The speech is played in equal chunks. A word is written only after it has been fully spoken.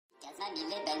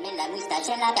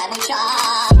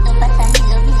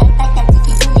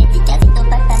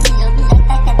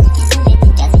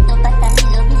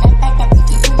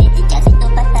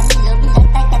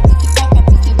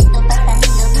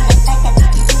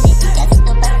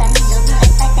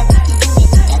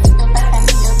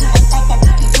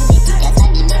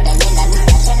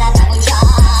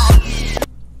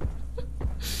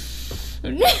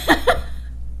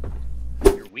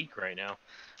You're weak right now.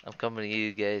 I'm coming to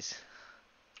you guys.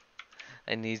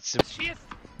 I need some. Shit!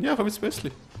 Ja, gaan we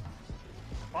Wesley.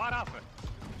 Far off it.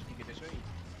 You get this way.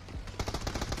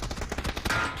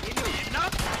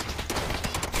 Enough!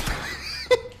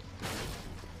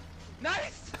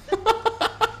 Nice!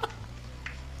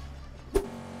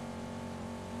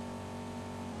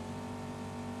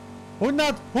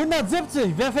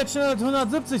 170! Wer fährt schneller als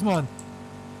 170, Mann?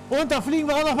 Und da fliegen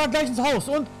wir auch noch mal gleich ins Haus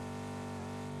und...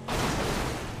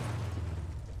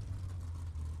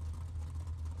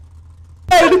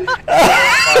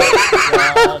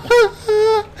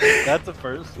 That's a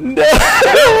first. No!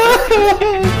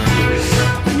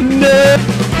 No!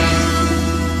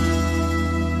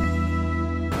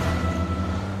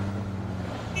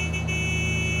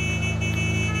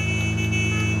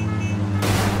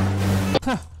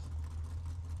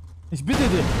 Ich bitte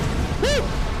dich.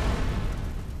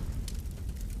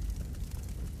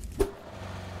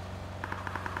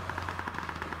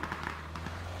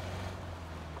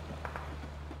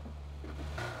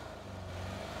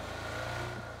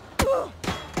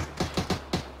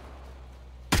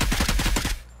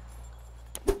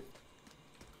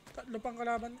 Tatlo pang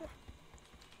kalaban ko.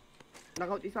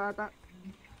 Knockout isa ata.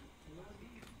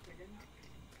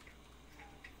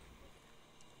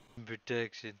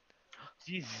 Protection.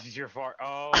 Jesus, you're far.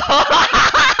 Oh.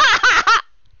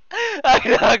 I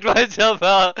knocked myself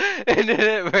out and then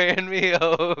it ran me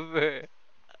over.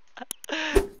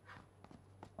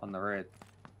 On the red.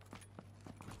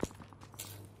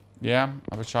 Yeah,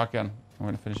 I have a shotgun. I'm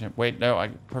gonna finish him. Wait, no,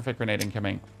 perfect grenade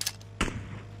incoming.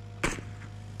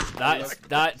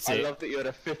 That's I it. love that you had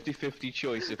a 50-50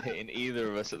 choice of hitting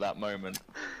either of us at that moment.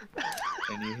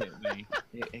 And you hit me.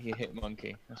 You hit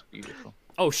Monkey. That's beautiful.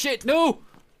 Oh shit, no!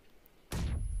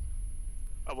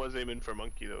 I was aiming for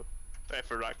Monkey though.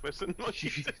 For Rakmus and Monkey.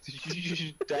 Did you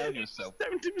just down yourself?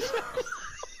 Downed himself.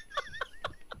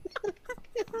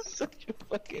 You're such a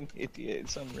fucking idiot.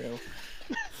 It's unreal.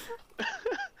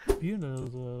 You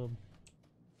know,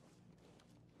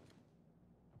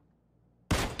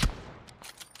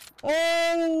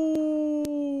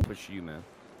 Oh! Push you, man.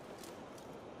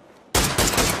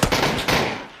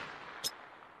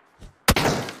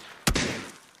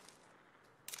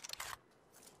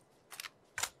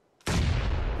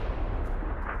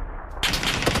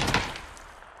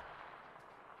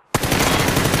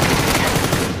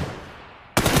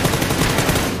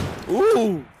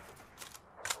 Ooh!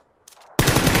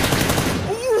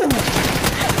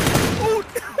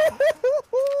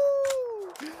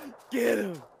 Get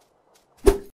him!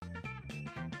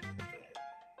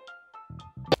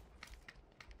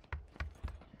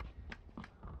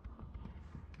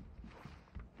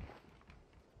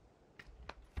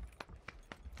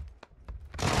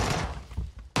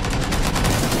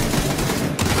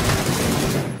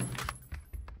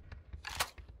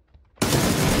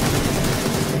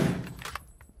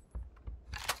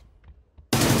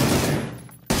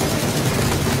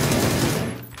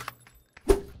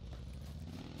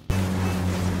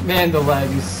 Man, the lag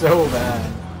is so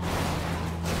bad.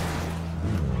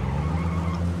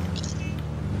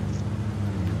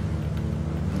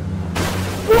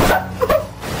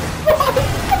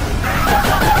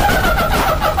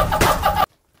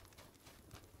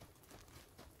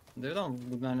 Да там,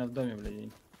 наверное, в доме,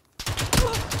 блядь.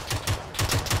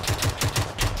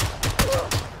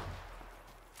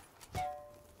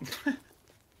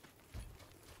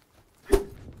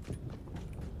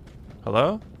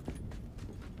 Hello?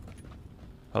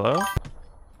 Hello?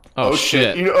 Oh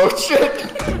shit. You, oh shit!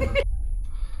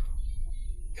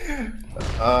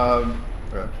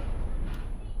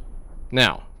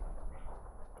 Now,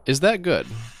 is that good?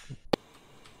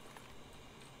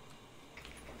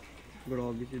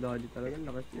 Grabe si Daddy talaga,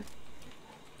 lakas niya.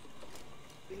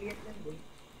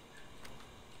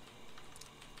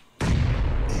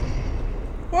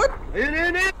 What? Ayun,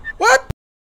 ayun, ayun! What?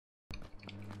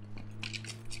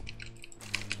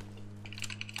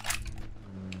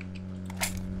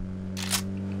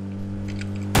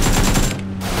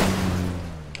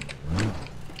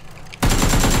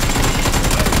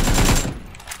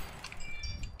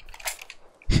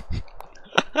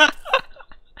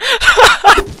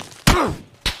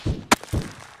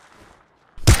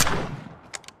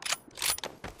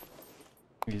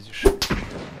 Видишь. Yeah,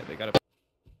 they gotta.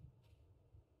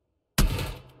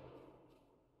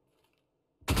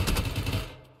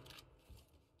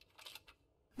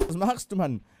 Was machst du,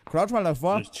 Mann? Crouch mal nach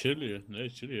vor. Ich chill hier. Ne,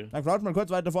 ich chill hier. Na, crouch mal kurz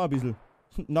weiter vor, ein bisschen.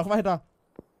 Noch weiter.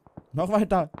 Noch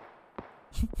weiter.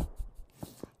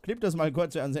 Clip das mal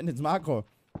kurz und send ins Makro.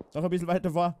 Noch ein bisschen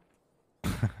weiter vor.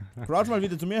 Crouch mal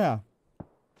wieder zu mir her.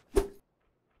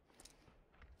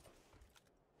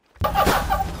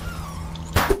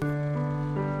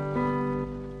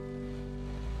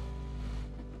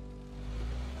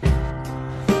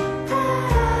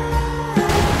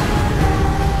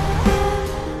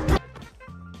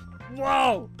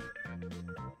 Wow!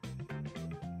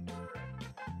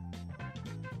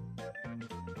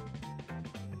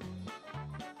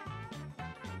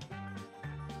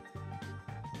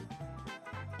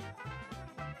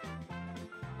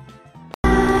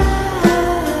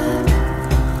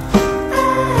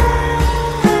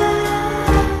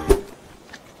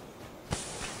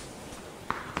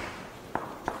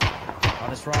 On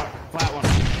this rock, flat one.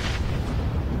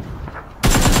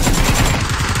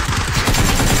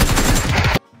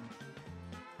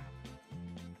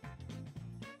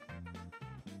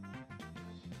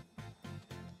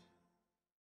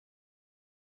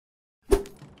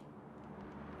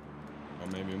 Or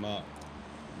maybe not.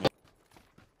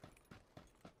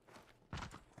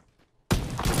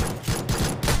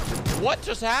 What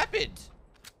just happened?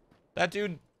 That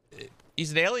dude,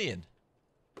 he's an alien.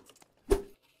 Oh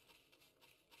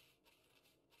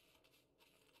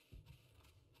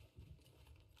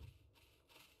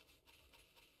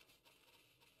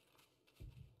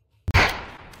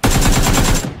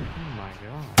my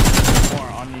god.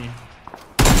 More on me.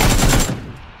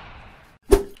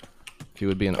 If you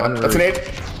would be an That's an 8.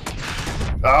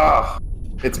 Ah,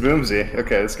 it's Boomsy.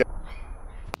 Okay, this guy.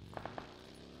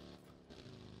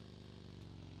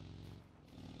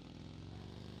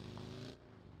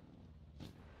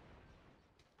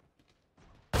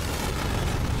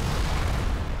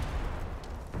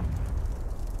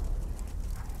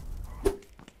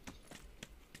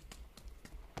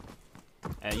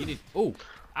 Hey, you need. Oh!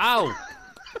 Ow!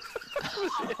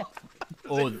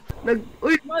 Oh.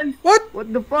 Uy, nice! What?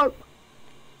 What the fuck?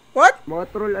 What?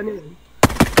 Mga troll ano yun?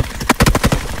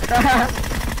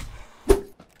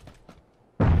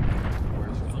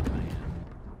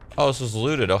 Oh, this was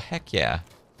looted. Oh, heck yeah.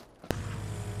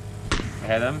 I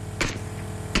hit him.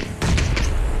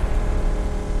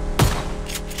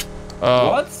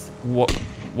 What? What?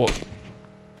 What?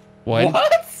 What?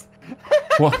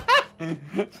 What?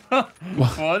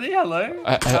 What? Hello?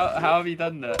 How have you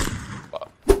done that?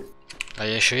 А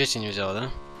я еще эти не взял,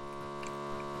 да?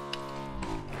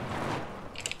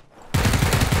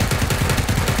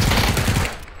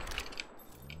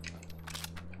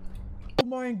 Oh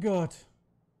mein Gott.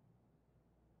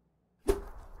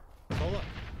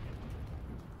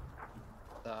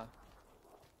 Да.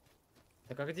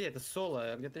 Так а где? Это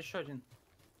соло, а где-то еще один.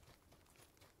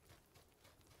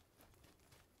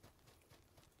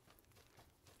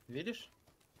 Видишь?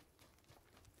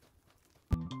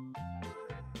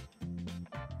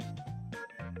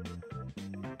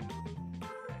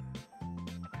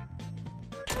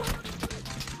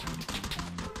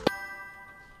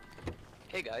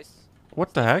 Hey guys.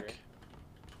 What the heck?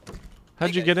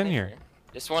 How'd you get in here?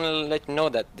 Just want to let you know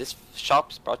that this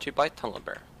shop is brought to you by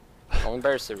TunnelBear.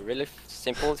 TunnelBear is a really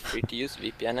simple, free to use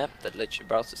VPN app that lets you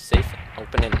browse a safe and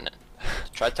open internet.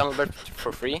 To try TunnelBear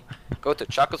for free, go to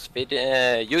Chaco's video,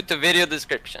 YouTube video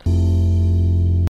description.